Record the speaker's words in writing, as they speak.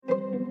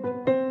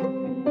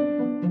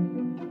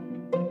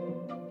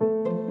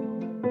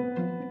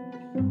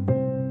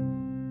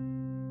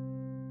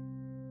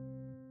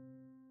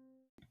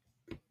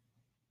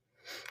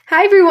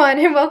Hi everyone,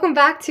 and welcome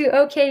back to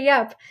OK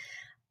Yup.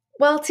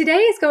 Well, today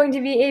is going to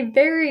be a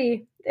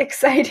very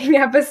exciting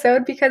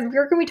episode because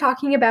we're going to be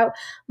talking about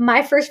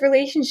my first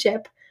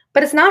relationship.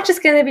 But it's not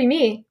just going to be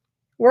me.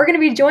 We're going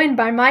to be joined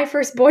by my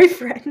first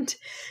boyfriend.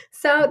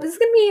 So this is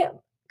going to be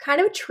kind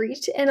of a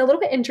treat and a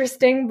little bit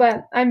interesting,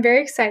 but I'm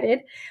very excited.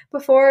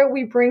 Before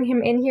we bring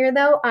him in here,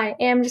 though, I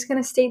am just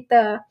going to state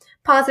the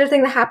positive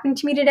thing that happened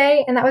to me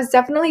today, and that was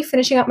definitely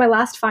finishing up my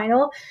last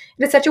final.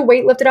 It is such a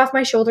weight lifted off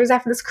my shoulders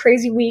after this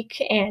crazy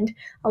week and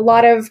a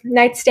lot of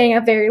nights staying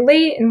up very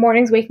late and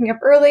mornings waking up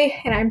early,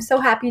 and I'm so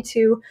happy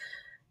to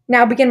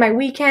now begin my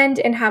weekend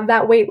and have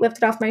that weight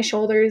lifted off my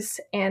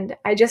shoulders, and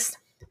I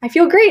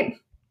feel great.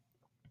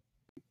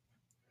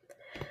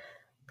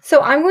 So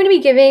I'm going to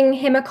be giving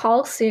him a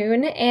call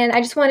soon, and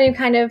I just want to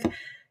kind of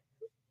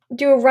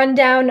do a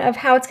rundown of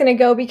how it's going to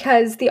go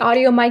because the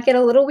audio might get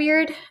a little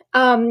weird.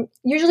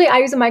 Usually I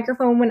use a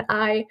microphone when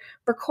I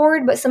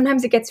record, but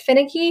sometimes it gets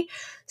finicky.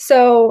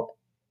 So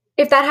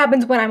if that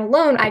happens when I'm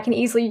alone, I can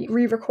easily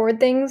re-record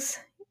things,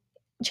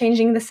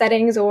 changing the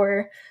settings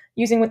or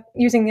using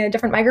a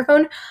different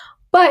microphone.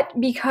 But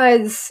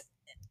because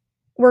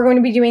we're going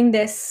to be doing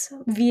this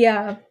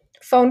via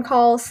phone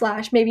call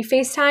 / maybe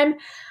FaceTime,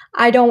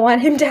 I don't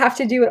want him to have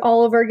to do it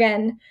all over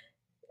again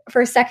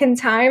for a second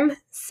time.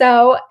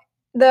 So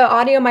the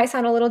audio might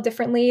sound a little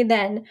differently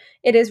than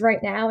it is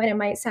right now, and it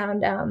might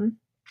sound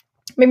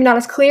maybe not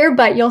as clear,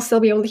 but you'll still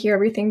be able to hear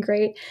everything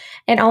great.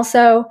 And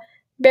also,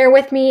 bear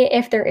with me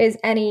if there is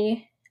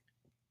any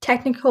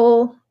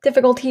technical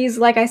difficulties.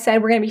 Like I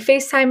said, we're going to be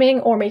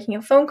FaceTiming or making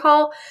a phone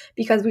call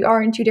because we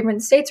are in two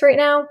different states right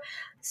now.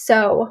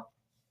 So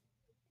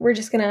we're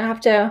just going to have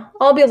to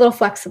all be a little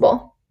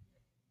flexible.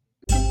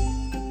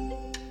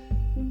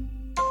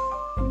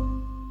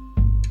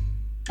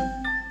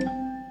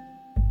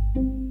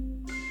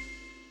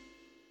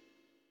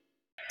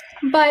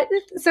 But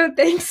so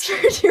thanks for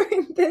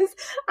doing this.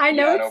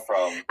 No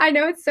problem. I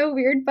know it's so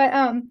weird, but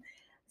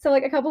so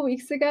like a couple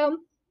weeks ago,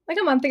 like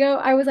a month ago,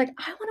 I was like,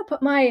 I want to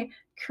put my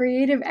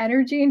creative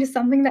energy into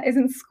something that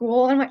isn't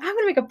school. And I'm like, I'm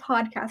gonna make a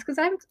podcast because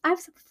I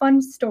have some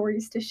fun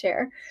stories to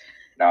share.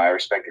 No, I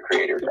respect the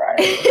creator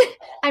grind.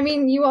 I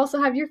mean, you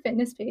also have your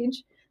fitness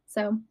page,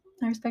 so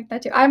I respect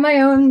that too. I have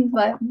my own,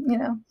 but you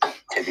know,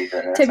 Tibby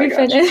Fitness.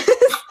 Fitness.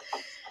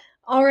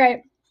 All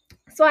right.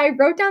 So I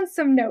wrote down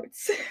some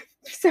notes.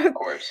 So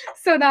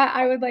that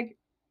I would like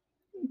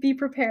be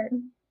prepared.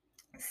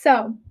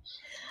 So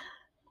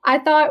I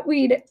thought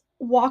we'd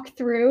walk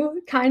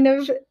through kind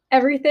of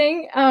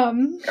everything.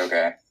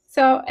 Okay.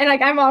 So and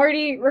like I'm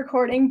already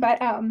recording, but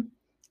I'll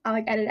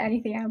like edit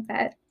anything out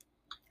that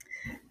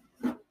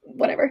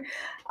whatever.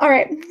 All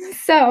right.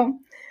 So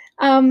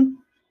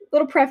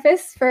little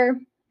preface for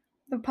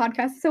the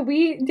podcast. So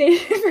we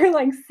dated for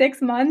like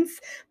 6 months,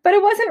 but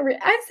it wasn't,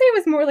 I'd say it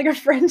was more like a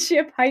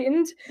friendship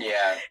heightened.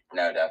 Yeah,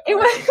 no, definitely. It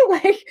wasn't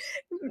like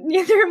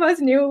neither of us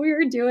knew what we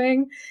were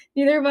doing.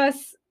 Neither of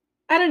us,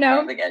 I don't know. I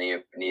don't think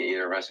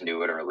either of us knew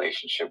what a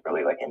relationship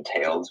really like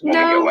entailed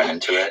when we went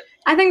into it.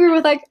 I think we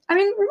were like, we're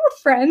both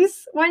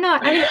friends. Why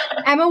not? I mean,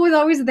 Emma was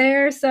always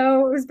there,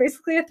 so it was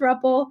basically a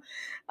throuple.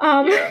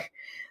 Yeah.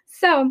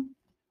 So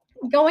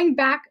going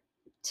back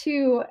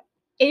to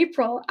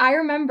April, I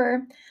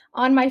remember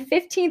on my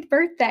 15th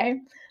birthday,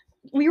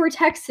 we were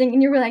texting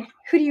and you were like,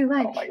 who do you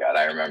like? Oh my God,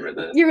 I remember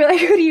this. You were like,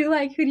 who do you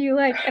like? Who do you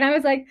like? And I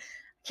was like,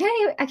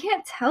 I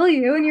can't tell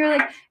you. And you were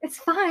like, it's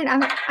fine.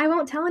 I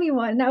won't tell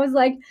anyone. And I was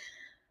like,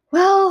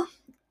 well,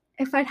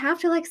 if I'd have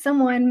to like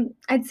someone,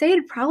 I'd say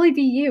it'd probably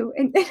be you.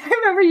 And I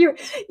remember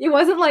it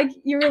wasn't like,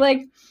 you were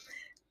like,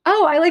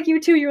 oh, I like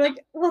you too. You were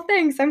like, well,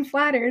 thanks. I'm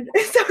flattered.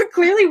 So it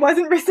clearly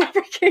wasn't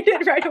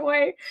reciprocated right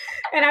away.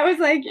 And I was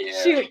like,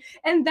 shoot.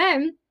 And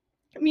then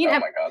me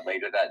and my God,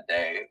 later that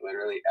day,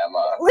 literally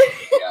Emma.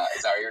 Yeah,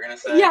 is that what you're going to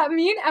say? Yeah,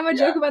 me and Emma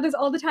joke about this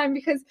all the time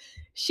because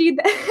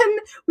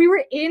we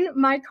were in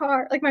my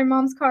car, like my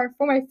mom's car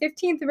for my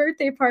 15th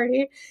birthday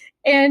party.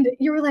 And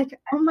you were like,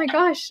 oh my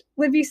gosh,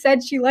 Libby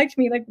said she liked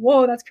me. Like,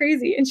 whoa, that's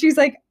crazy. And she's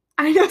like,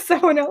 I know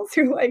someone else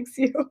who likes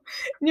you.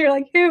 And you're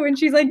like, who? And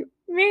she's like,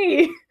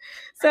 me.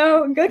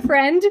 So good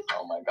friend.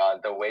 Oh my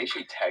God, the way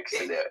she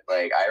texted it,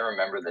 like I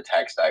remember the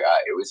text I got.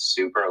 It was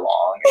super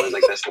long. It was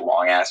like this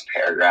long ass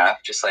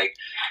paragraph, just like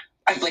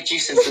I've liked you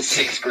since the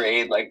 6th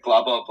grade, like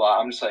blah blah blah.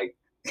 I'm just like,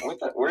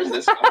 where's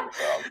this coming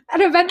from?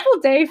 An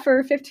eventful day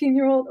for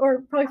 15-year-old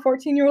or probably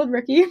 14-year-old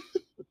Ricky.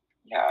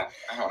 Yeah,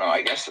 I don't know.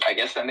 I guess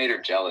that made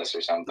her jealous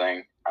or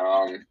something.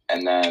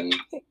 And then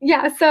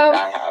so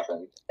that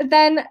happened.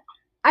 Then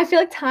I feel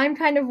like time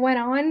kind of went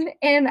on,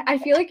 and I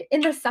feel like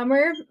in the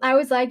summer I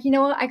was like, you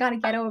know what, I gotta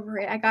get over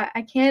it.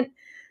 I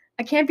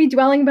can't be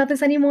dwelling about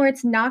this anymore.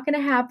 It's not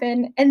gonna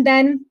happen. And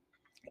then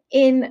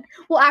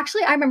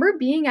actually I remember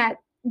being at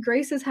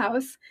Grace's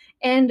house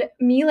and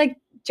me like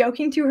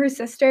joking to her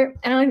sister,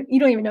 and you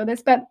don't even know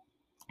this, but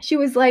she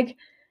was like,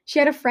 she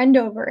had a friend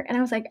over, and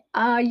I was like,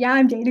 yeah,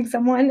 I'm dating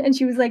someone. And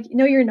she was like,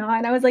 no, you're not.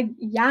 And I was like,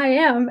 yeah, I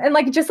am. And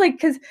like, just like,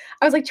 cause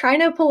I was like trying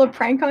to pull a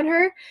prank on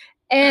her.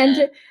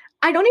 And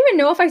I don't even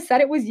know if I said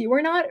it was you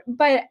or not,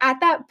 but at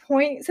that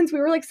point, since we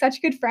were like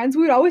such good friends,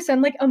 we would always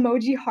send like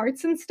emoji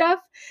hearts and stuff.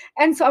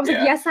 And so I was like,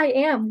 Yeah. yes, I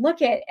am.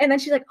 Look it. And then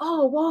she's like,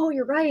 oh, whoa,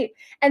 you're right.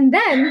 And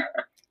then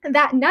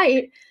that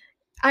night,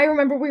 I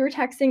remember we were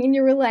texting and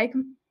you were like,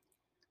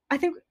 I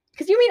think,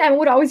 because you and Emma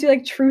would always do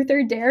like truth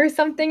or dare or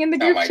something in the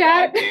group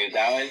chat. God, dude,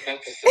 I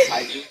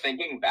just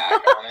thinking back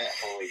on it,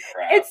 holy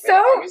crap. It's so,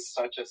 I was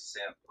such a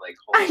simp, like,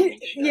 holy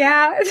shit.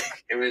 Yeah.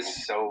 It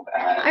was so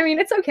bad. I mean,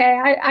 it's okay.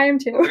 I am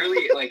too.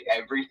 Literally, like,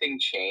 everything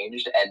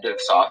changed end of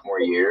sophomore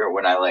year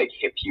when I, like,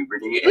 hit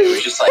puberty, and it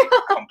was just, like,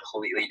 a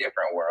completely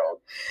different world.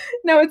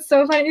 No, it's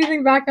so funny to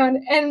think back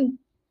on. And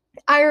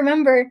I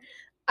remember,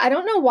 I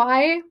don't know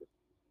why,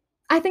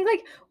 I think,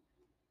 like,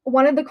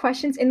 one of the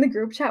questions in the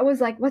group chat was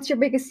like, what's your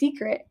biggest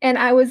secret? And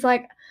I was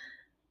like,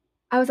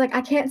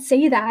 I can't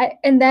say that.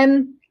 And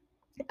then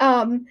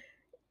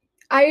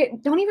I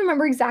don't even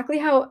remember exactly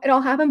how it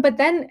all happened, but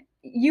then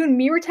you and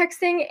me were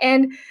texting,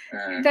 and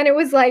then it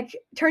was like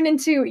turned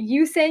into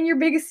you saying your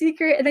biggest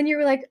secret, and then you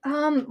were like,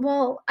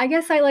 well, I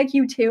guess I like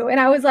you too. And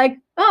I was like,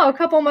 oh, a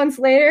couple months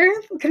later,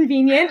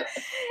 convenient.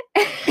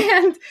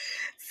 And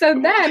so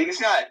then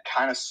things got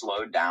kind of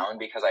slowed down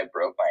because I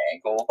broke my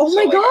ankle. Oh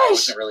my gosh. I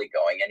wasn't really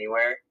going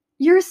anywhere.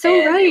 You're so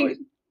right.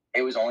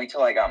 It was only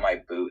till I got my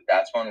boot.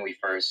 That's when we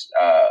first,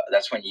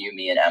 that's when you,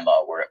 me, and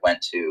Emma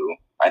went to,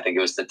 I think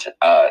it was the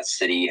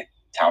city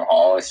town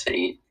hall,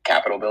 city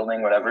capitol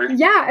building, whatever.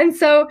 Yeah. And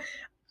so,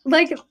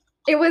 like,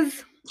 it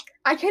was,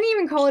 I can't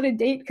even call it a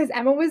date because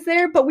Emma was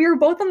there, but we were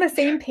both on the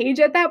same page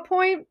at that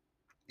point.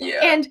 Yeah.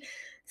 And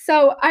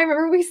so I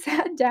remember we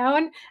sat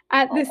down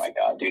at this. Oh my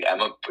God, dude.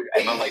 Emma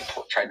like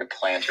tried to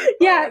plant her.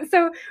 Yeah.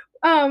 So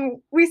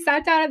we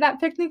sat down at that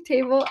picnic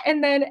table,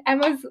 and then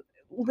Emma's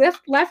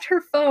left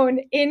her phone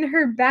in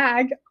her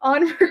bag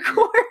on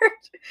record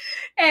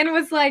and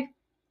was like,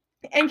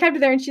 and kept it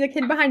there, and she like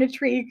hid behind a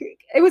tree.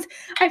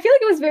 I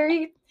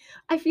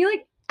feel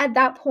like at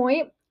that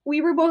point we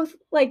were both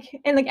like,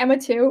 and like Emma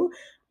too,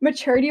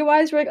 maturity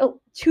wise, we're like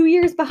 2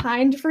 years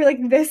behind for like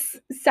this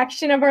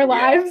section of our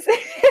lives.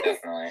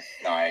 Definitely.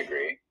 No, I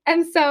agree.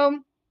 And so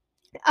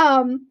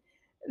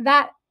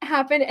that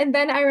happened, and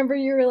then I remember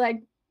you were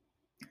like,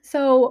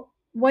 so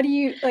what do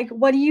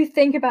you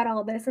think about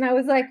all this? And I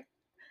was like,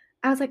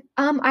 I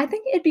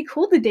think it'd be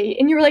cool to date.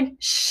 And you were like,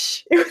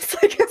 shh, it was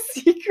like a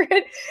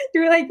secret.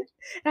 You were like,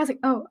 and I was like,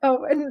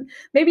 oh, and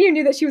maybe you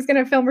knew that she was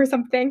going to film or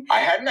something. I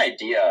had an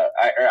idea.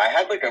 I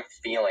had like a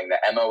feeling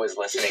that Emma was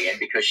listening in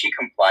because she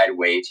complied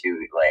way too,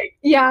 like,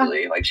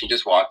 easily. Like, she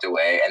just walked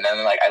away. And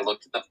then, like, I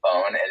looked at the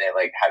phone and it,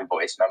 like, had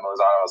voice memos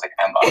on. I was like,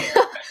 Emma,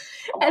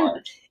 come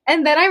on.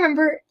 And then I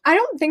remember, I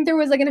don't think there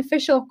was like an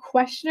official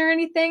question or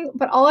anything,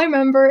 but all I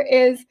remember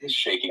is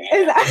shaking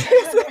hands.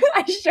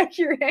 I shook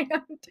your hand.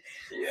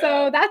 Yeah.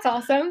 So that's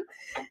awesome.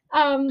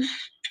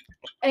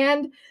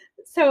 And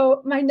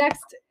so my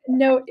next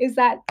note is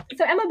that,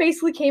 so Emma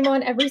basically came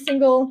on every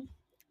single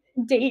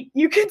date,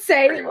 you could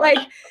say. Like,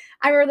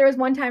 I remember there was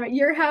one time at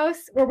your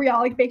house where we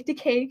all like baked a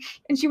cake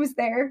and she was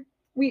there.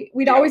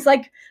 We'd always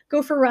like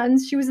go for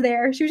runs. She was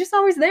there. She was just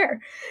always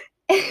there.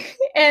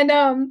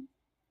 And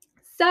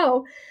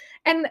so,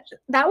 and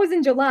that was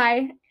in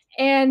July,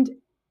 and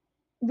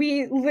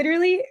we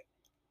literally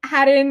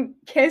hadn't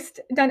kissed,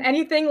 done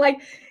anything like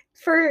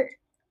for,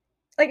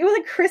 like, it was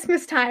like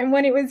Christmas time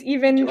when it was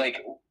even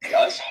like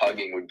us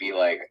hugging would be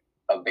like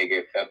a big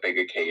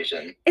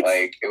occasion.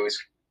 Like it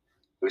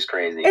was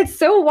crazy. It's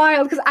so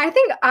wild because I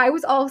think I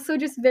was also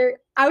just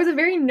I was a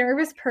very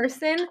nervous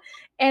person,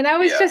 and I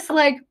was just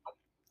like,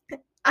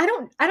 I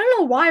don't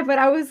know why, but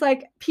I was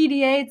like,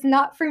 PDA, it's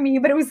not for me,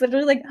 but it was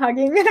literally like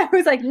hugging, and I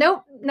was like,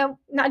 nope,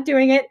 not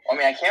doing it. I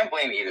mean, I can't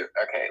blame either.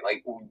 Okay,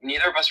 like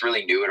neither of us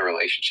really knew what a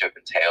relationship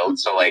entailed,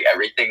 so like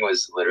everything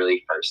was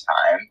literally first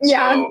time.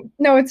 Yeah, so,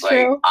 no, it's like,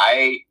 true.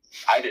 I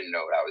didn't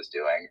know what I was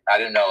doing. I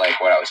didn't know like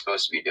what I was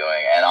supposed to be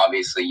doing, and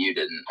obviously you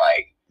didn't.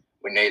 Like,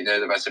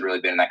 neither of us had really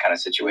been in that kind of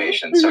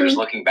situation. Mm-hmm. So just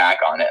looking back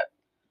on it,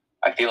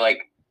 I feel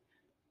like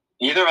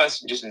neither of us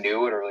just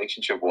knew what a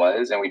relationship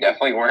was, and we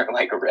definitely weren't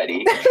like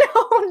ready.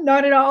 No,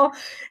 not at all.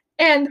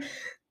 And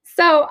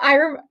so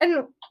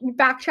and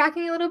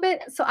backtracking a little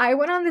bit, so I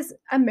went on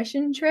a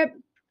mission trip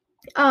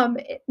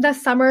the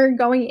summer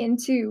going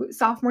into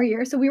sophomore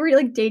year. So we were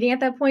like dating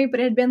at that point, but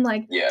it had been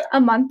like a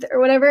month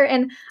or whatever.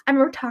 And I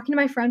remember talking to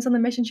my friends on the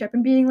mission trip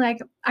and being like,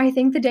 I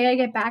think the day I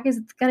get back is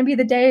gonna be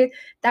the day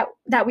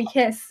that we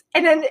kiss.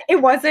 And then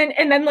it wasn't.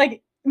 And then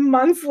like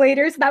months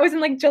later, so that was in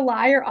like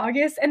July or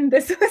August, and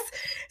this was,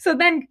 so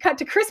then cut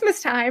to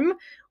Christmas time,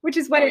 which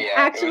is when it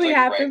actually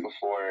happened. Right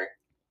before.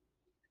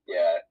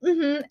 Yeah.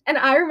 Mm-hmm. And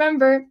I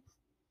remember,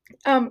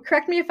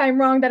 correct me if I'm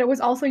wrong, that it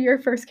was also your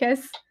first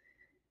kiss.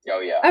 Oh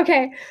yeah.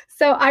 Okay,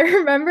 so I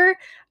remember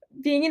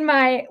being in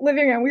my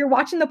living room. We were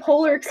watching the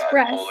Polar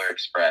Express. Polar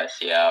Express,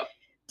 yeah.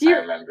 I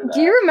remember that.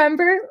 Do you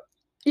remember?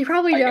 You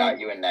probably don't. I got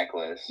you a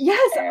necklace.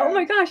 Yes. Oh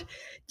my gosh.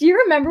 Do you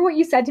remember what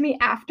you said to me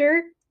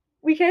after?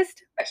 we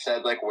kissed? I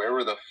said, like, where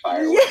were the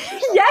fireworks or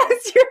something?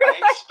 Yes, you're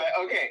right.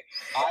 Okay,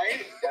 I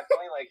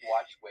definitely, like,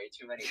 watch way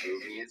too many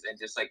movies and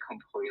just, like,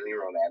 completely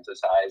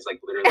romanticize, like,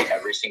 literally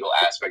every single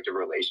aspect of a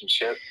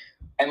relationship.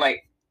 And,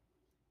 like,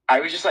 I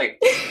was just like,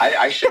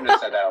 I shouldn't have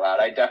said that out loud.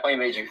 I definitely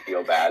made you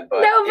feel bad,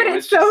 but no, but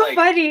it's so like,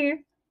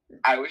 funny.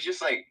 I was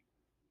just like,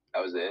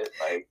 that was it.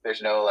 Like,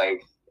 there's no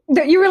like,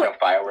 you were like, no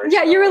fireworks.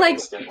 Yeah, no you were like,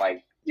 instant,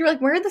 like, you were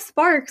like, where are the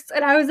sparks?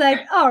 And I was like,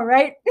 all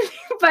right.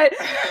 But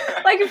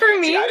like for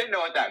me, see, I didn't know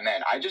what that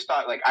meant. I just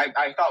thought like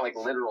I thought like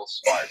literal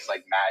sparks,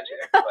 like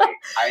magic. Like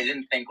I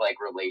didn't think like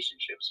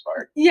relationship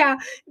spark. Yeah,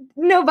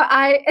 no, but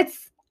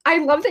I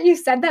love that you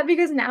said that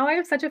because now I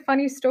have such a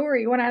funny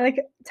story when I like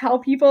tell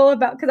people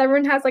about, because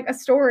everyone has like a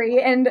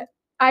story, and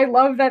I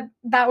love that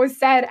that was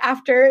said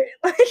after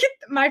like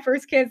my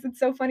first kiss. It's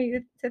so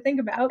funny to think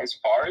about. As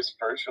far as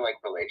first like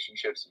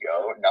relationships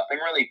go, nothing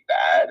really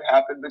bad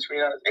happened between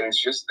us. It was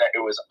just that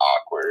it was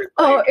awkward.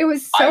 Like, it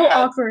was so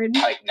awkward.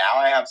 Like now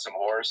I have some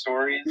horror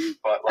stories,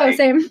 but like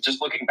same.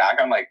 Just looking back,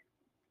 I'm like,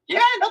 yeah,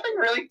 nothing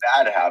really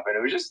bad happened.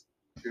 It was just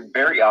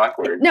very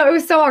awkward. No, it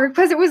was so awkward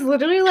because it was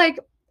literally like,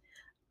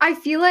 I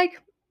feel like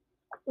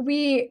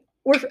we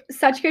were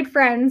such good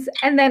friends,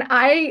 and then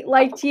I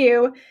liked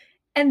you,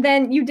 and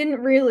then you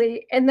didn't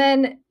really, and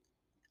then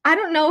I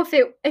don't know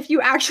if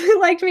you actually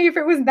liked me, if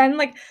it was then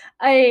like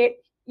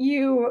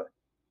you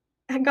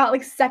got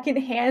like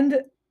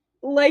secondhand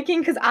liking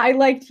because I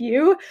liked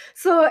you.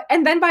 So,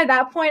 and then by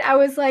that point I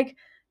was like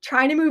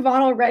trying to move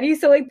on already.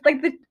 So like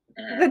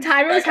the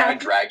time it was kind of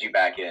dragged you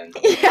back in.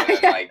 Yeah, and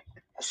then, like,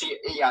 see,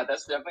 yeah,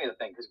 that's definitely the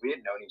thing because we had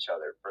known each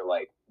other for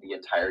like the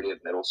entirety of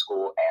middle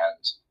school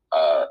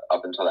and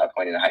up until that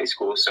point in high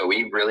school. So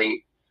we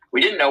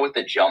didn't know what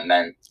the jump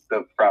meant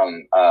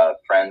from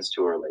friends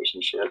to a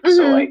relationship. Mm-hmm.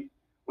 So like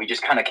we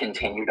just kind of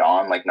continued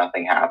on like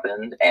nothing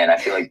happened, and I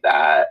feel like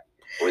that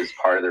was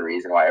part of the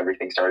reason why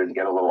everything started to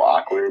get a little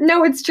awkward.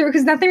 No, it's true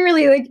because nothing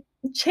really like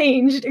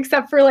changed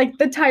except for like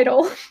the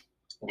title.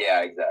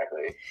 Yeah,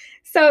 exactly.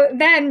 So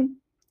then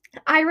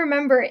I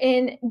remember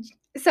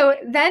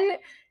then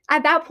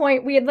at that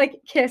point we had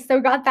like kissed, so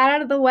got that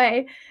out of the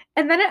way,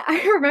 and then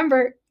I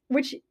remember,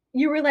 which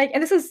you were like,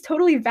 and this is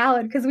totally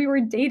valid because we were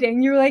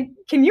dating, you were like,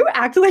 can you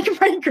act like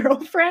my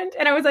girlfriend?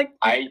 And I was like,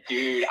 I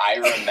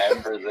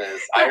remember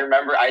this. I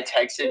remember I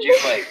texted you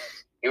like,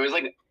 it was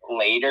like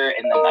later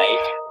in the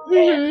night,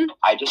 and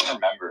I just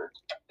remember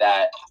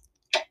that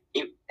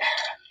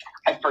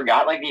I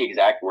forgot like the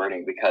exact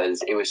wording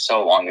because it was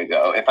so long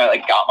ago. If I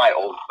like got my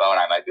old phone,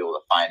 I might be able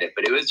to find it,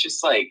 but it was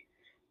just like,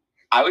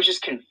 I was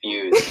just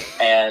confused,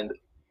 and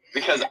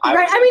because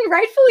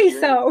rightfully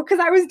so, because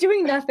I was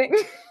doing nothing.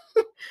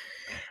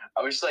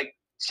 I was just like,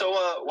 so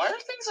why are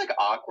things like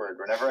awkward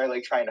whenever I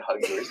like trying to hug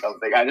you or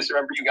something? I just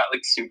remember you got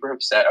like super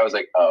upset. I was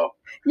like, oh.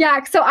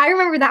 Yeah, so I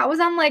remember that was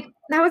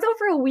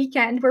over a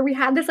weekend where we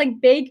had this like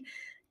big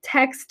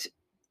text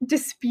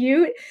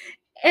dispute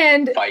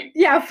and fight.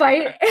 Yeah,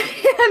 fight.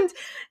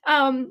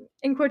 And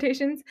in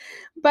quotations.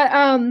 But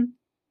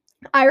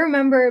I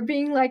remember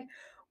being like,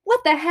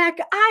 what the heck?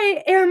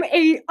 I am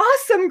a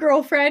awesome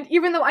girlfriend,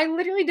 even though I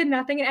literally did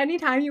nothing. And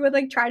anytime you would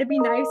like try to be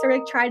nice or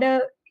like try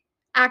to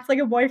act like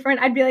a boyfriend,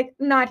 I'd be like,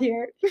 not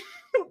here.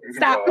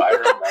 Stop. No, I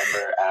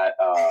remember at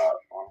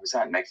what was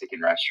that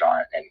Mexican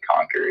restaurant in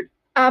Concord?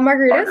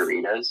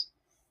 Margaritas.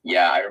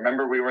 Yeah, I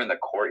remember we were in the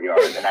courtyard,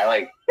 and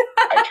I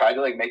tried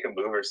to like make a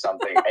move or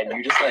something, and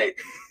you just like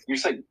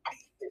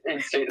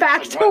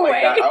backed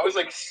away. Like I was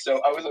like,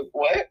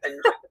 what?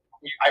 And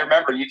I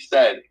remember you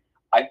said,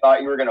 I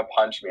thought you were gonna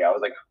punch me. I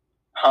was like,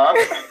 huh?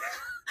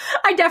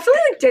 I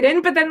definitely like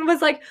didn't, but then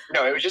was like,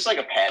 no, it was just like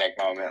a panic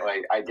moment.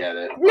 Like I get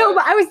it. No,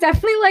 but I was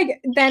definitely like,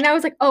 then I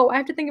was like, oh, I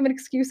have to think of an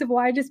excuse of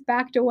why I just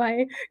backed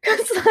away.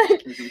 Cause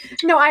like,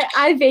 no,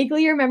 I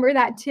vaguely remember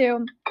that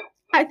too.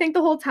 I think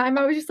the whole time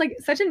I was just like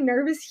such a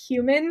nervous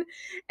human.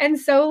 And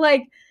so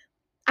like,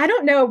 I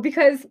don't know,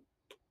 because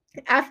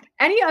after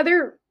any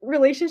other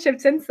relationship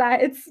since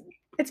that,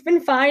 it's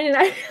been fine. And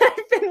I've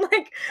been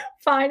like,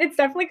 fine. It's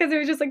definitely because it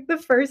was just like the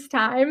first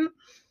time.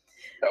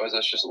 That was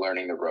us just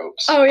learning the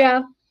ropes. Oh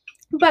yeah.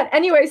 But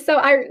anyway,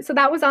 so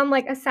that was on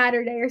like a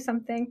Saturday or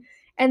something.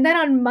 And then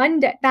on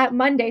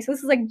Monday, so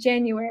this is like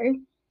January.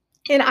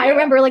 And I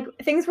remember like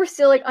things were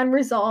still like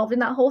unresolved in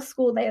that whole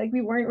school day. Like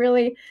we weren't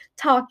really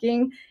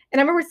talking.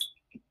 And I remember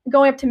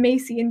going up to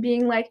Macy and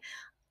being like,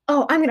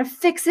 oh, I'm going to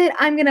fix it.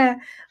 I'm going to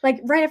like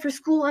right after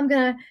school, I'm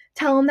going to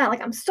tell him that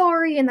like I'm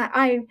sorry and that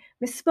I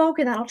misspoke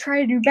and that I'll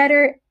try to do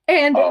better.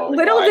 And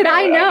little did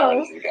I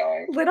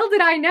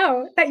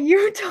know that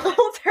you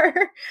told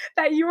her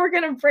that you were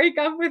going to break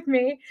up with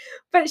me.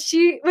 But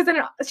she was in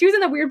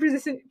a weird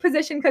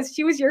position because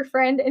she was your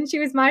friend and she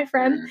was my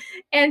friend.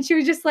 And she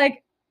was just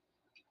like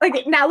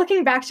now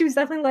looking back, she was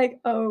definitely like,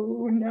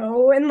 oh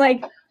no. And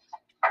like,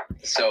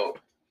 so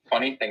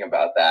funny thing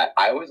about that,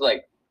 I was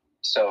like,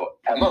 so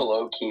Emma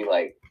low-key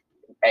like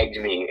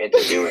egged me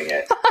into doing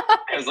it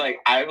because like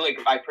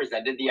I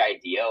presented the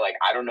idea, like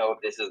I don't know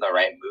if this is the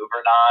right move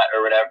or not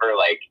or whatever,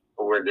 like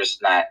we're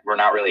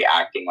not really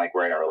acting like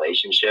we're in a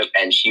relationship,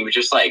 and she was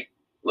just like,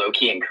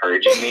 low-key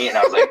encouraging me, and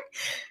I was like,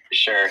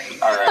 sure,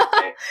 all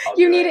right.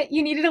 You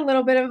needed a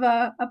little bit of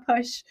a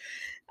push.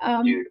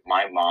 Dude,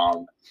 my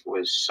mom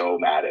was so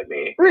mad at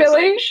me.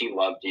 Really? Like, she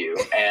loved you.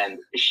 And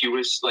she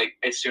was like,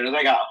 as soon as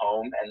I got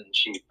home and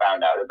she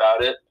found out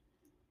about it,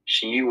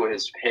 she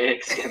was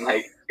pissed. And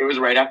like, it was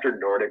right after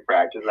Nordic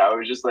practice. I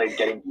was just like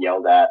getting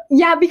yelled at.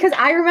 Yeah, because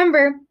I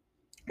remember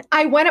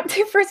I went up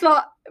to, first of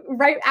all,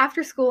 right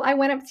after school, I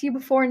went up to you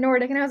before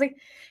Nordic and I was like,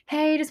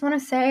 hey, just want to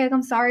say, like,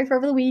 I'm sorry for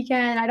over the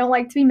weekend. I don't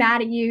like to be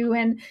mad at you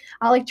and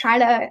I'll like try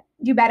to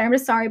do better. I'm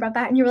just sorry about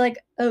that. And you were like,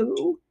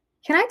 oh,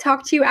 can I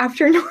talk to you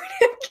after Nordic?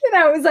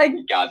 And I was like,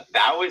 God,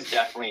 that was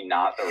definitely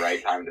not the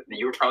right time.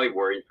 You were probably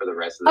worried for the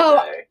rest of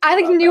the day. I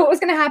like knew what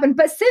was going to happen.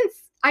 But since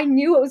I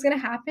knew what was going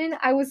to happen,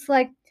 I was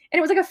like, and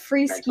it was like a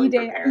free ski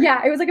day. Preparing.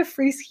 Yeah, it was like a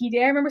free ski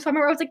day. I remember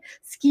I was like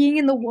skiing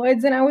in the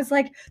woods and I was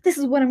like, this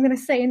is what I'm going to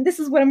say. And this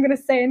is what I'm going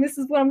to say. And this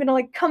is what I'm going to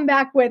like come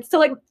back with. So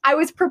like I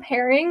was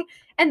preparing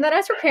and then I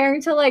was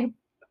preparing to like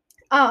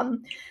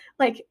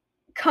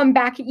come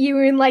back at you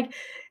and like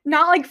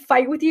not like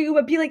fight with you,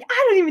 but be like,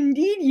 I don't even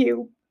need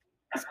you.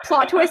 This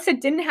plot twist, it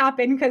didn't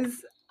happen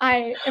because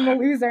I am a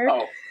loser.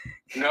 Oh,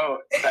 no.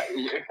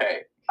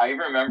 Okay. I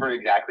remember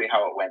exactly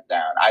how it went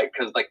down.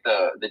 Because like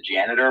the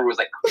janitor was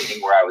like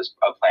cleaning where I was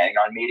planning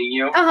on meeting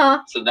you.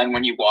 So then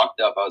when you walked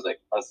up, I was like,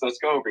 let's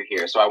go over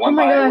here. So I went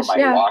by where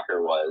my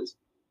locker was,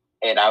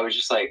 and I was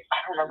just like, I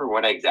don't remember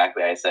what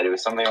exactly I said. It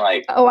was something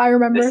like, oh, I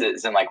remember. This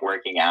isn't like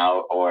working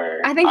out, or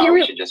I think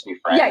we should just be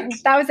friends. Yeah,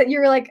 that was it. You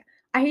were like,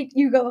 I hate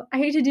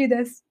to do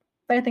this,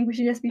 but I think we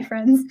should just be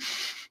friends.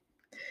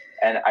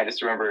 And I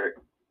just remember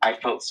I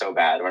felt so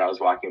bad when I was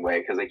walking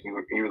away because like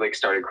you like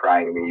started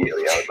crying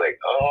immediately. I was like,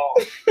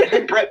 oh, and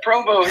then Brett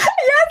Provost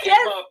came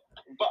up.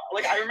 But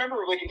like I remember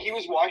like he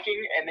was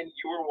walking and then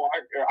you were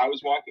walking, or I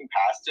was walking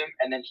past him,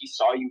 and then he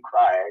saw you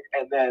crying,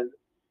 and then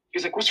he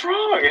was like, "What's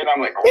wrong?" And I'm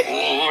like,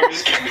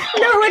 "Oh."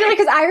 No, literally,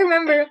 because I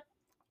remember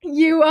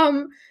you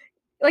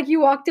like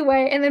you walked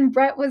away, and then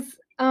Brett was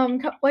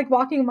like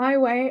walking my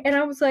way, and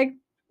I was like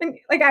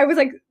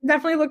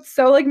definitely looked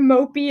so like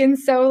mopey and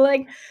so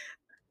like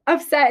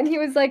upset, and he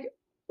was like,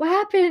 what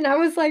happened? And I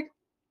was like,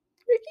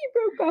 Ricky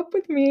broke up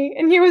with me,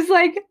 and he was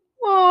like,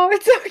 oh,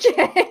 it's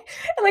okay.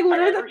 And like I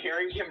remember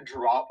hearing him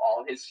drop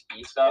all his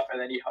ski stuff, and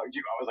then he hugged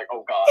you. I was like,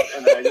 oh god.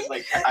 And then I just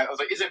like I was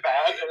like, is it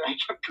bad? And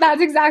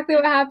that's exactly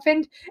what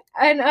happened.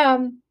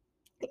 And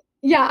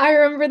yeah, I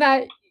remember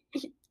that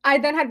I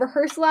then had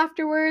rehearsal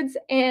afterwards,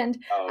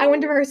 and I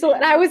went to rehearsal,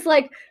 and I was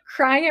like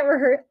crying at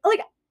rehearsal,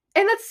 like,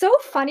 and that's so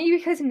funny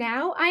because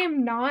now I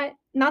am not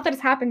that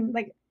it's happened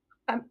like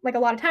a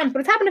lot of times, but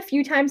it's happened a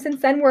few times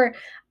since then where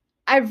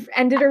I've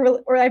ended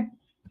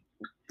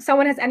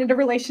someone has ended a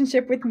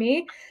relationship with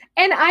me,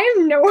 and I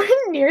am nowhere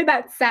near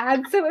that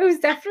sad. So it was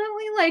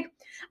definitely like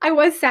I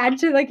was sad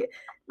to like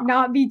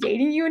not be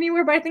dating you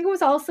anymore, but I think it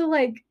was also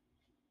like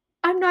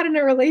I'm not in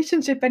a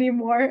relationship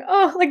anymore.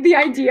 Oh, like the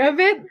idea of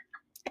it.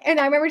 And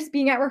I remember just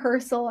being at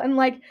rehearsal and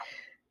like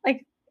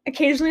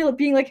occasionally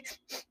being like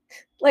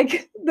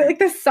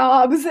the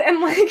sobs,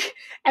 and like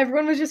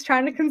everyone was just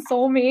trying to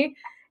console me.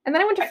 And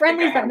then I went to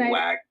Friendly's that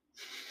night.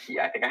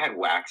 I think I had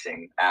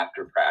waxing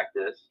after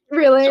practice.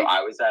 Really? So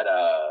I was at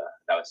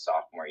that was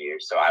sophomore year.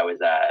 So I was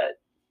at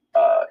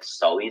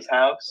Sully's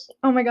house.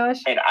 Oh my gosh.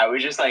 And I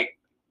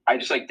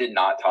just did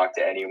not talk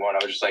to anyone. I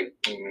was just like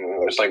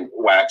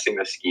waxing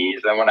the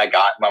skis. Then when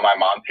my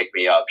mom picked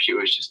me up,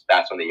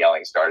 that's when the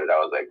yelling started. I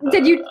was like,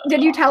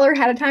 Did you tell her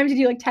ahead of time? Did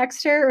you like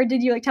text her, or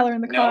did you like tell her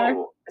in the car?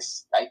 No,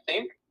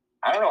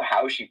 I don't know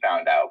how she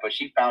found out, but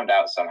she found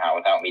out somehow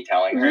without me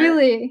telling her.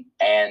 Really?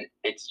 And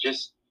it's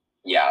just,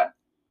 yeah.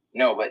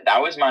 No, but that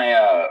was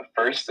my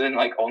first and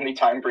like only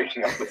time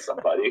breaking up with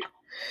somebody.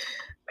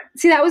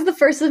 See, that was the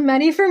first of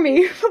many for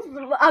me.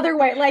 Other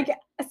way, like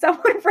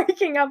someone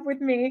breaking up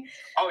with me.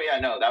 Oh yeah,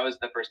 no, that was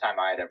the first time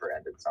I had ever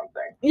ended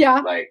something.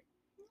 Yeah. Like,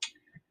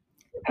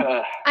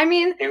 I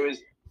mean, it was.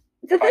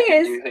 The thing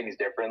is, do things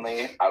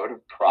differently, I would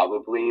have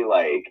probably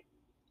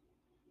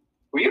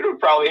we would have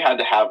probably had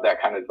to have that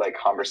kind of like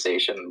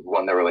conversation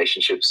when the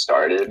relationship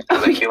started.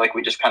 Because I feel like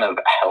we just kind of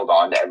held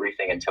on to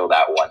everything until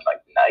that one like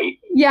night.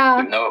 Yeah.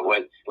 Even though it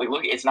was like,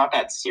 look, it's not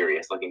that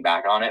serious looking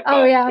back on it. But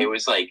oh yeah. It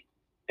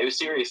was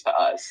serious to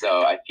us.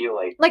 So I feel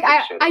like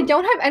I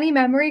don't have any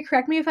memory.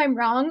 Correct me if I'm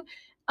wrong.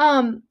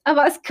 Of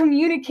us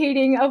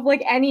communicating of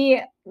like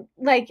any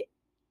like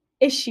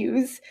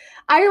issues.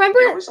 I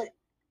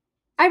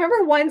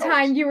remember one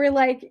time you were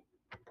like,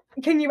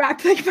 can you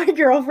act like my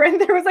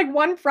girlfriend? There was like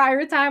one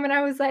prior time and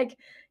I was like,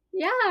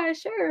 yeah,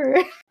 sure.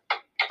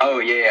 Oh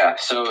yeah.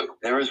 So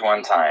there was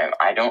one time,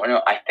 I don't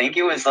know, I think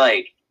it was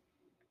like,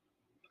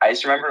 I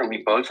just remember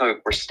we both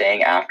were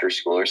staying after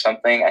school or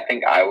something. I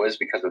think I was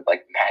because of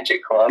like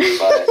Magic Club,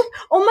 but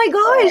oh my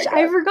gosh,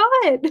 I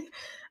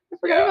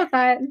forgot about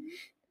that.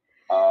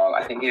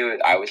 I think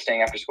I was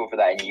staying after school for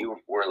that, and you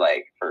were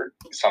like for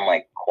some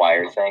like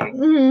choir thing.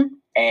 Mm-hmm.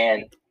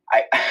 And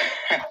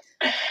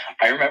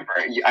I remember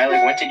I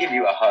like went to give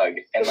you a hug,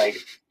 and like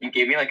you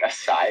gave me like a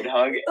side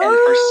hug, and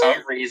for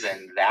some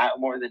reason that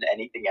more than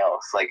anything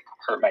else like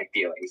hurt my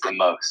feelings the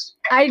most.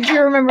 I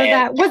do remember And-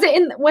 that.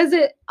 Was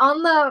it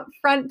on the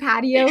front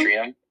patio?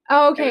 Atrium.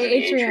 Oh, It was okay, in the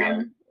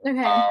atrium.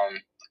 Okay.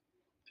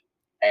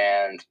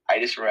 And I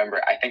just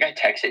remember, I think I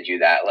texted you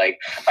that, like,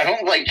 I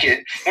don't like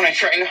it when I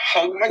try and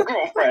hug my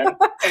girlfriend,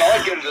 and all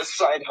I get is a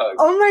side hug.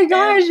 Oh my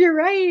gosh, you're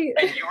right.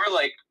 And you were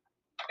like,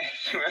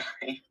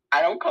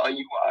 I don't call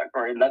you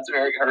awkward. That's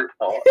very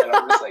hurtful. And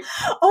I'm just like,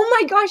 oh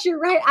my gosh, you're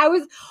right. I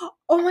was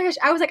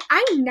like,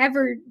 I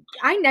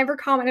never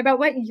comment about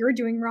what you're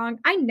doing wrong.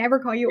 I never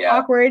call you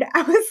awkward.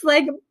 I was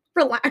like,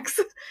 relax.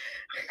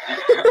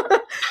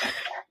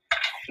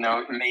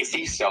 No,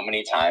 Macy so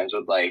many times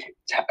would like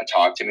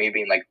talk to me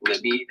being like,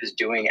 Libby is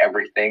doing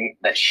everything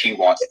that she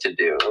wants to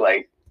do.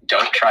 Like,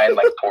 don't try and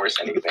like force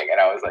anything.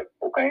 And I was like,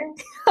 okay.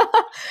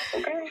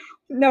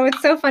 No,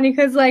 it's so funny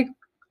because like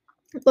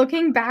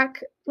looking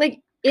back,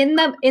 like in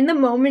the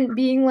moment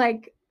being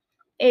like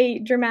a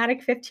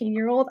dramatic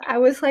 15-year-old, I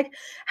was like,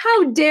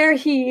 how dare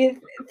he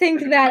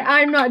think that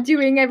I'm not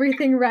doing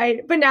everything right?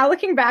 But now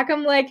looking back,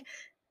 I'm like,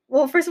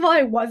 well, first of all,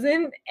 I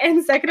wasn't.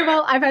 And second of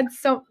all, I've had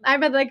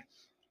like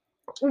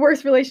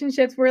worse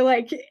relationships where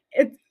like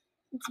it's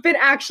been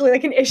actually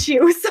like an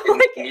issue. So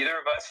like neither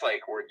of us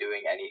like were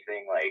doing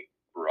anything like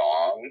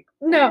wrong.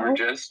 No.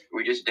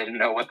 We just didn't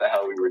know what the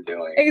hell we were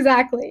doing.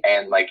 Exactly.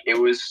 And like it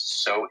was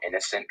so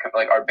innocent.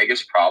 Like our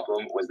biggest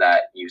problem was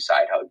that you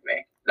side hugged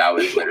me. That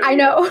was literally I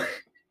know.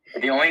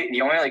 The only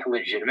like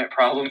legitimate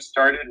problem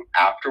started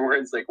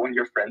afterwards, like when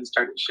your friends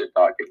started shit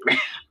talking me.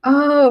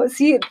 Oh,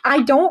 see,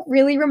 I don't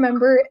really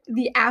remember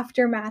the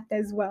aftermath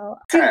as well.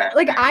 See,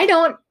 like I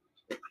don't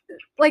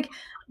like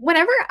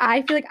whenever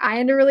I feel like I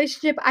end a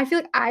relationship, I feel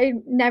like I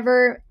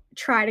never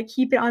try to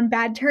keep it on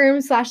bad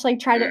terms / like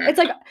try to it's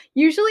like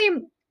usually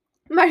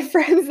my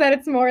friends that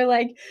it's more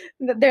like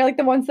they're like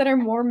the ones that are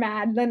more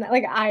mad than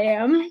like I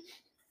am.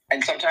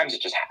 And sometimes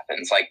it just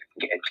happens. Like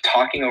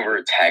talking over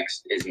a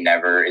text is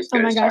never as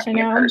good as talking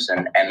in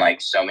person. And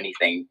like so many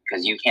things,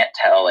 because you can't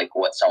tell like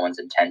what someone's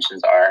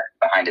intentions are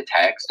behind a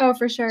text. Oh,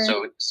 for sure.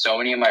 So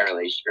many of my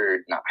relationships, or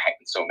not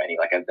so many,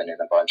 like I've been in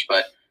a bunch,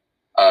 but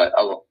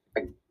a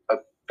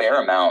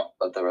fair amount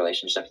of the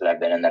relationships that I've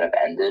been in that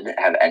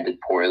have ended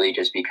poorly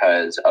just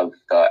because of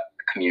the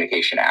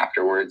communication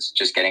afterwards,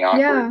 just getting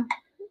awkward. Yeah.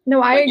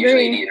 No, I agree.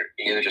 Usually it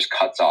either just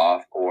cuts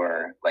off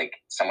or like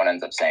someone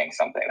ends up saying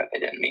something that they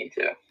didn't mean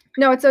to.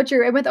 No, it's so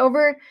true.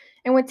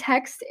 And with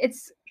text,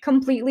 it's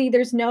completely,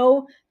 there's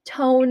no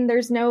tone,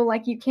 there's no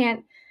like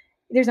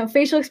there's no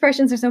facial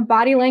expressions, there's no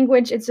body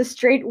language, it's just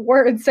straight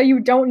words, so you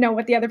don't know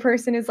what the other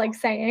person is like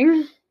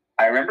saying.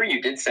 I remember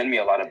you did send me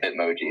a lot of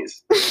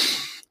Bitmojis.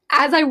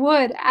 As I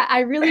would.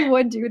 I really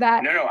would do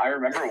that. No, I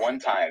remember one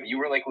time you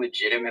were like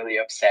legitimately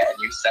upset and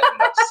you sent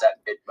an upset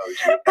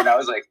Bitmoji. And I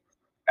was like,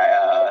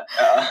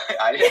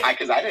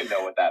 because I didn't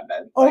know what that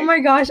meant. Oh my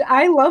gosh,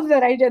 I love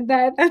that I did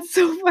that. That's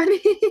so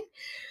funny.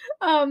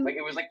 Like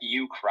it was like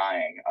you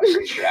crying, I'm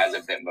pretty sure, as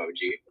a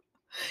Bitmoji.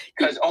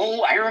 Because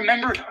I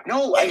remember.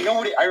 No, I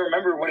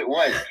remember what it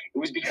was. It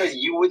was because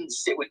you wouldn't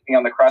sit with me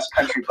on the cross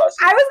country bus.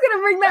 I was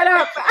gonna bring that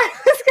up.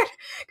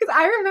 Because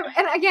I remember,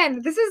 and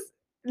again, this is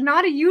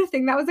not a you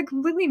thing. That was a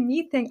completely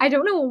me thing. I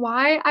don't know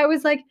why. I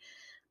was like,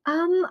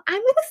 I'm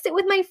gonna sit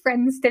with my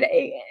friends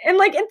today, and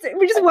like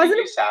we just wasn't.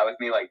 You sat with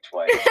me like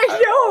twice.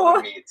 I know. All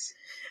the meets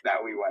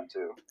that we went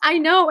to. I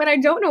know, and I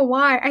don't know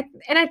why.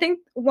 I think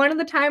one of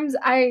the times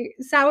I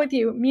sat with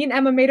you, me and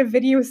Emma made a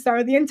video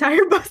star the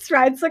entire bus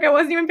ride. It's like I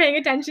wasn't even paying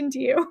attention to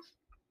you.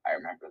 I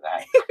remember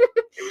that.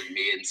 It was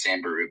me and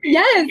San Barubi.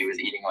 Yes. And he was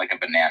eating like a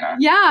banana.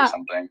 Yeah. Or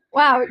something.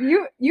 Wow,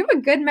 you have a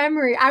good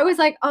memory. I was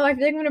like, oh, I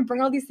feel like I'm gonna bring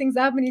all these things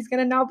up and he's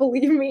gonna not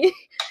believe me.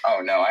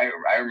 Oh no,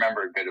 I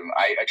remember a good.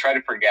 I try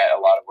to forget a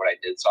lot of what I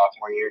did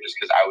sophomore year just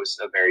because I was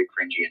a very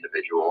cringy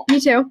individual.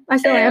 Me too. I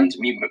still am. And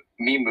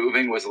me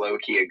moving was low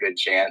key a good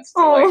chance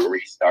to like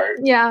restart.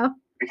 Yeah.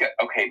 Because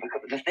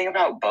the thing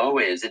about Bo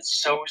is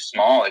it's so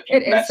small. If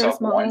you mess up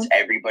once,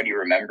 everybody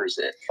remembers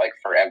it like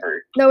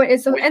forever. No, it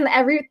is so, and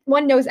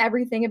everyone knows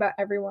everything about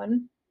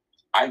everyone.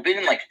 I've been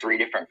in like 3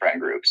 different friend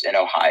groups in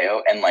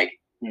Ohio, and like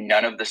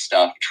none of the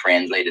stuff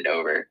translated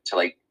over to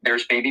like.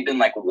 There's maybe been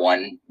like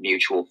one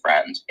mutual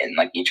friend in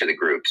like each of the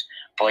groups,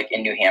 but like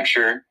in New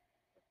Hampshire,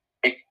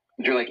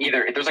 you're like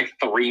if there's like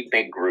 3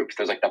 big groups.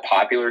 There's like the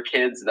popular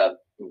kids,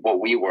 what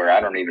we were.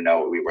 I don't even know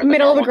what we were.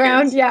 Middle of the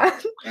ground, kids. yeah.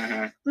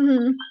 Mm-hmm.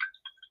 Mm-hmm.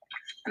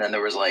 And then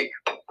there was like,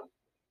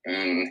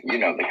 you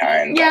know the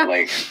kind that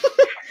like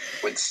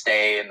would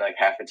stay in the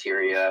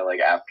cafeteria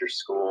like after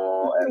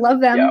school. And,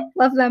 love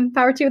them,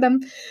 power to them.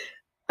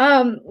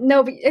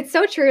 No, but it's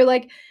so true.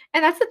 Like,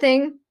 and that's the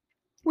thing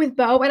with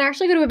Bo, and I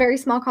actually go to a very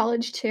small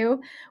college too,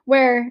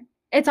 where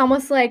it's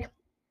almost like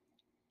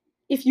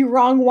if you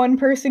wrong one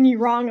person, you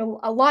wrong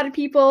a lot of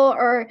people,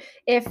 or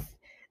if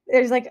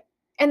there's like,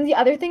 and the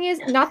other thing is,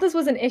 not this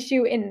was an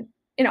issue in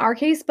our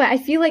case, but I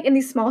feel like in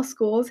these small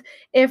schools,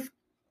 if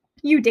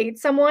you date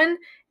someone,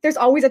 there's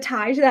always a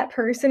tie to that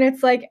person.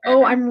 It's like,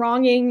 oh, I'm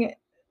wronging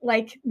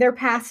like their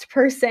past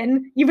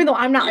person, even though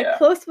I'm not like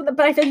close with them,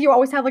 but I think you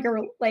always have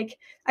like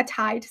a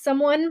tie to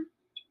someone.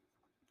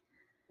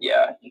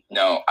 Yeah,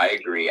 no, I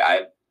agree.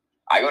 I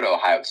go to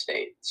Ohio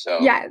State, so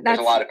there's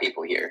a lot of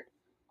people here.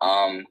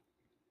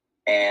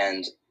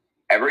 And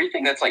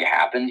everything that's like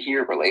happened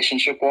here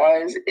relationship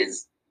wise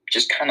is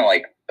just kind of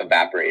like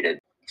evaporated.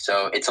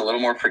 So it's a little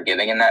more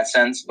forgiving in that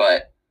sense,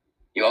 but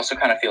you also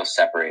kind of feel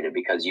separated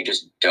because you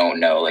just don't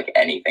know like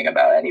anything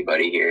about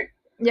anybody here.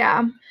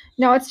 Yeah,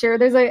 no, it's true.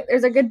 There's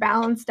a good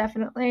balance,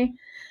 definitely.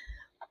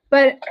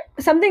 But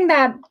something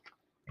that,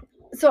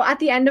 so at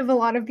the end of a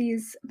lot of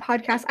these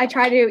podcasts, I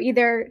try to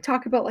either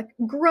talk about like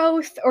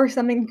growth or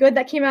something good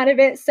that came out of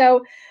it.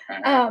 So,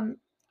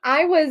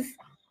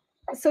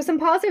 some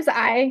positives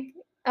I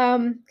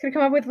could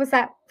come up with was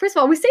that, first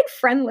of all, we stayed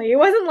friendly. It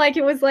wasn't like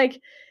it was like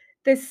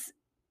this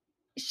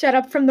shut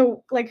up from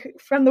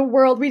the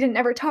world. We didn't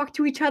ever talk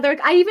to each other.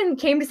 Like, I even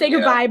came to say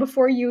goodbye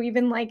before you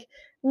even like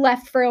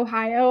left for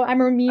Ohio. I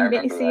remember me and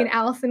Macy and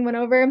Allison went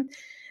over.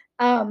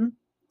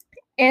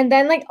 And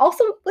then like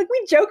also like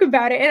we joke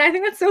about it, and I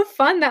think that's so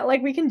fun that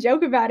like we can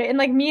joke about it, and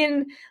like me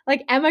and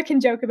like Emma can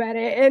joke about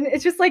it, and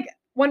it's just like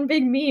one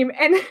big meme.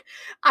 And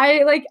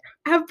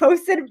I've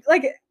posted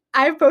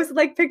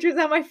like pictures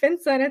on my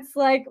Finsta, and it's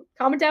like,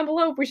 comment down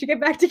below if we should get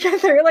back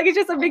together. Like, it's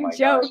just a big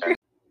joke. Gosh,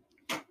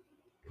 I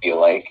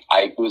feel like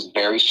I was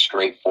very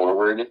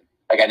straightforward.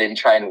 Like, I didn't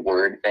try and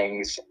word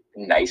things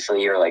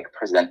nicely or like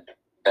present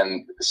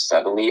them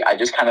subtly. I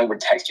just kind of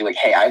would text you like,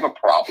 hey, I have a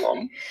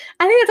problem.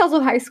 I think it's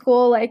also high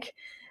school. Like,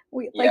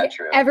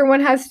 true.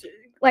 Everyone has,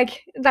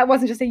 like, that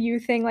wasn't just a you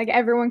thing. Like,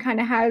 everyone kind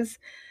of has,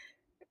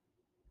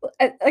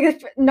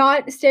 like,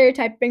 not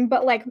stereotyping,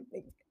 but like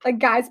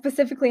guys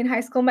specifically in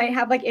high school might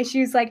have like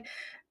issues like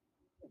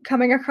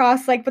coming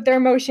across like with their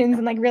emotions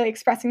and like really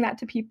expressing that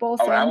to people.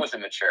 So I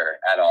wasn't mature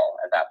at all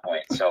at that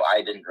point, so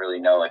I didn't really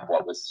know like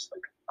what was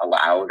like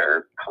allowed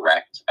or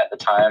correct at the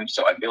time.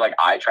 So I feel like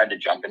I tried to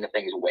jump into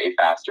things way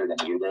faster than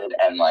you did,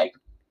 and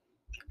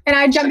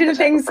I jumped into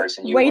things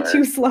way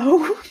too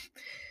slow.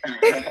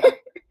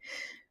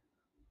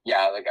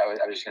 Yeah, like I was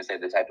just gonna say,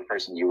 the type of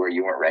person you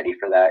weren't ready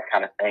for that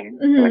kind of thing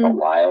for like a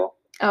while.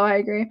 Oh, I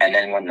agree. And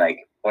then when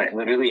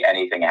literally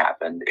anything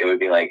happened, it would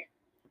be like,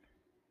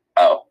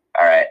 oh,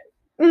 all right.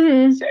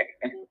 Sick.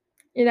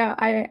 You know,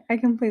 I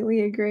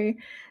completely agree.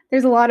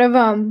 There's a lot of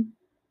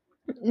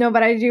no,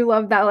 but I do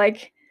love that.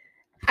 Like,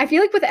 I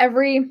feel like with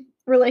every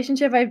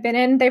relationship I've been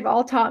in, they've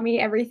all taught me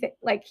everything,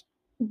 like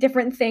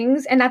different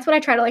things, and that's what I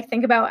try to like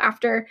think about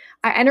after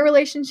I end a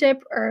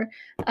relationship or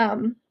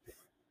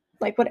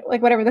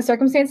whatever the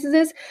circumstances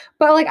is.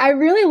 But like, I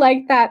really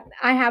like that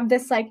I have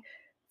this like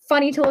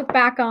funny to look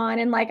back on,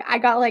 and like I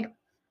got like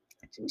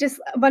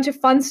just a bunch of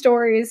fun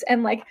stories,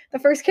 and like the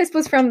first kiss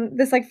was from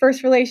this like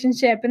first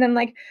relationship, and then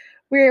like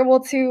we were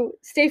able to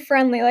stay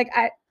friendly. Like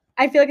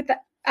I feel like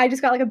that I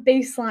just got like a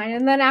baseline,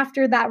 and then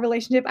after that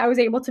relationship I was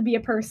able to be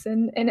a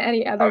person in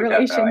any other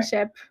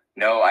relationship.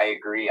 No, I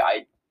agree.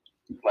 I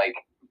like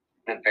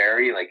the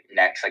very like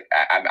next, like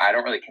I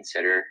don't really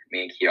consider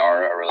me and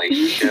Kiara a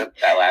relationship.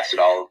 That lasted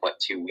all of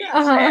 2 weeks,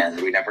 and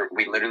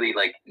we literally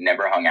like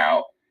never hung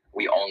out.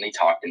 We only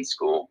talked in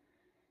school,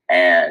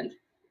 and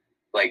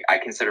like I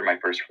consider my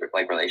first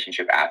like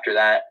relationship after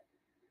that,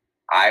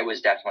 I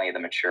was definitely the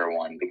mature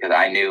one because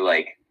I knew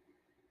like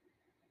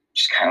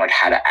just kind of like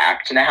how to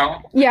act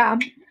now. Yeah.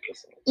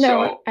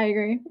 No, I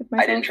agree with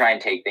myself. I didn't try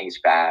and take things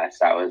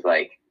fast. I was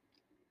like,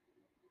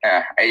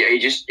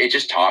 it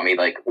just taught me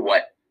like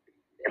what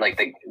like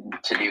the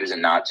to do's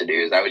and not to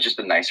do's. I was just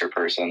a nicer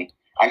person.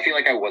 I feel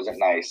like I wasn't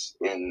nice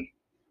in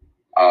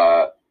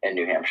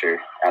New Hampshire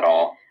at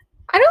all.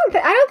 I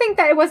don't think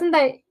that it wasn't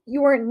that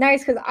you weren't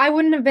nice, because I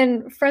wouldn't have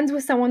been friends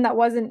with someone that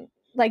wasn't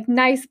like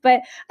nice,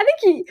 but I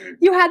think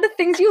you had the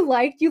things you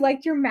liked. You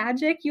liked your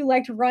magic, you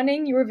liked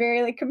running, you were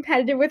very like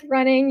competitive with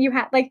running. You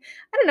had like,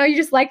 I don't know, you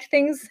just liked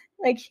things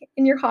like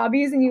in your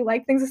hobbies, and you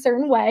liked things a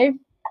certain way.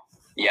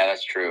 Yeah,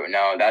 that's true.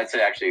 No, that's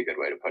actually a good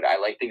way to put it. I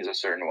like things a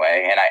certain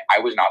way, and I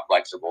was not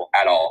flexible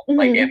at all.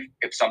 Like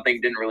if something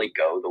didn't really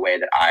go the way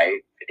that I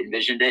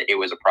envisioned it, it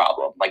was a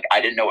problem. Like I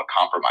didn't know what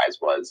compromise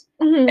was.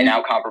 And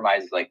now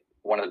compromise is like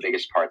one of the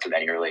biggest parts of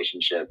any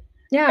relationship.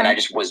 Yeah. And I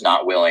just was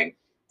not willing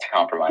to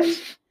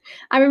compromise.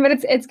 I mean, but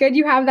it's good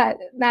you have that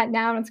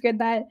now, and it's good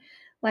that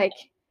like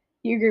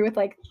you agree with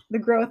like the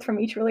growth from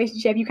each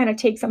relationship. You kind of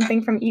take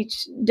something from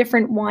each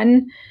different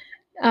one.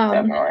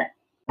 Definitely.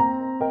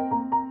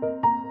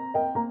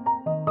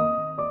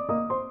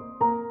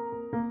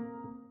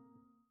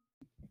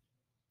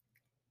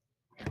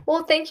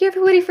 Well, thank you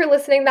everybody for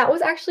listening. That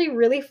was actually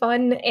really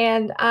fun,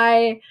 and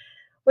I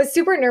was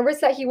super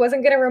nervous that he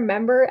wasn't going to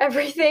remember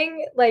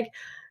everything, like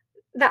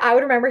that I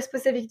would remember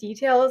specific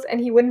details and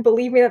he wouldn't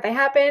believe me that they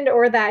happened,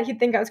 or that he'd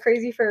think I was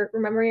crazy for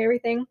remembering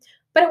everything.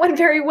 But it went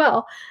very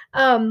well.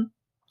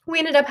 We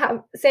ended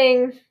up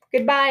saying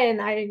goodbye,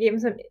 and I gave him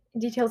some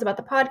details about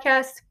the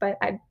podcast, but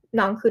I'm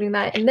not including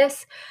that in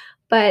this.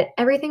 But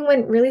everything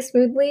went really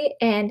smoothly,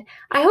 and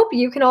I hope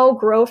you can all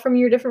grow from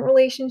your different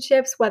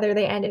relationships, whether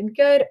they ended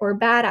good or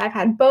bad. I've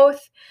had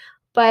both,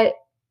 but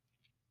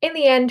in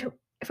the end,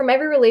 from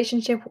every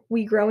relationship,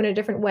 we grow in a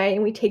different way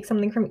and we take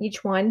something from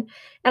each one.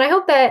 And I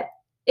hope that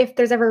if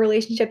there's ever a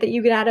relationship that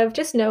you get out of,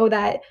 just know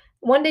that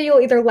one day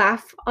you'll either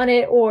laugh on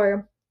it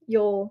or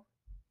you'll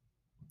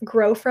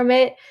grow from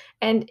it,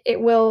 and it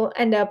will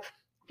end up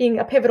being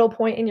a pivotal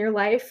point in your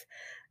life.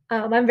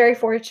 I'm very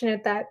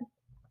fortunate that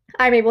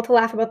I'm able to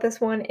laugh about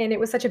this one, and it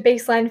was such a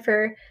baseline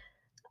for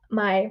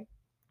my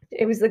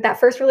it was like that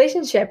first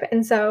relationship,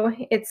 and so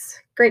it's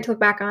great to look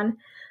back on.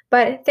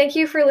 But thank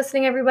you for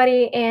listening,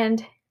 everybody,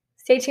 and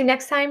stay tuned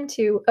next time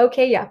to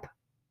Okay Yup.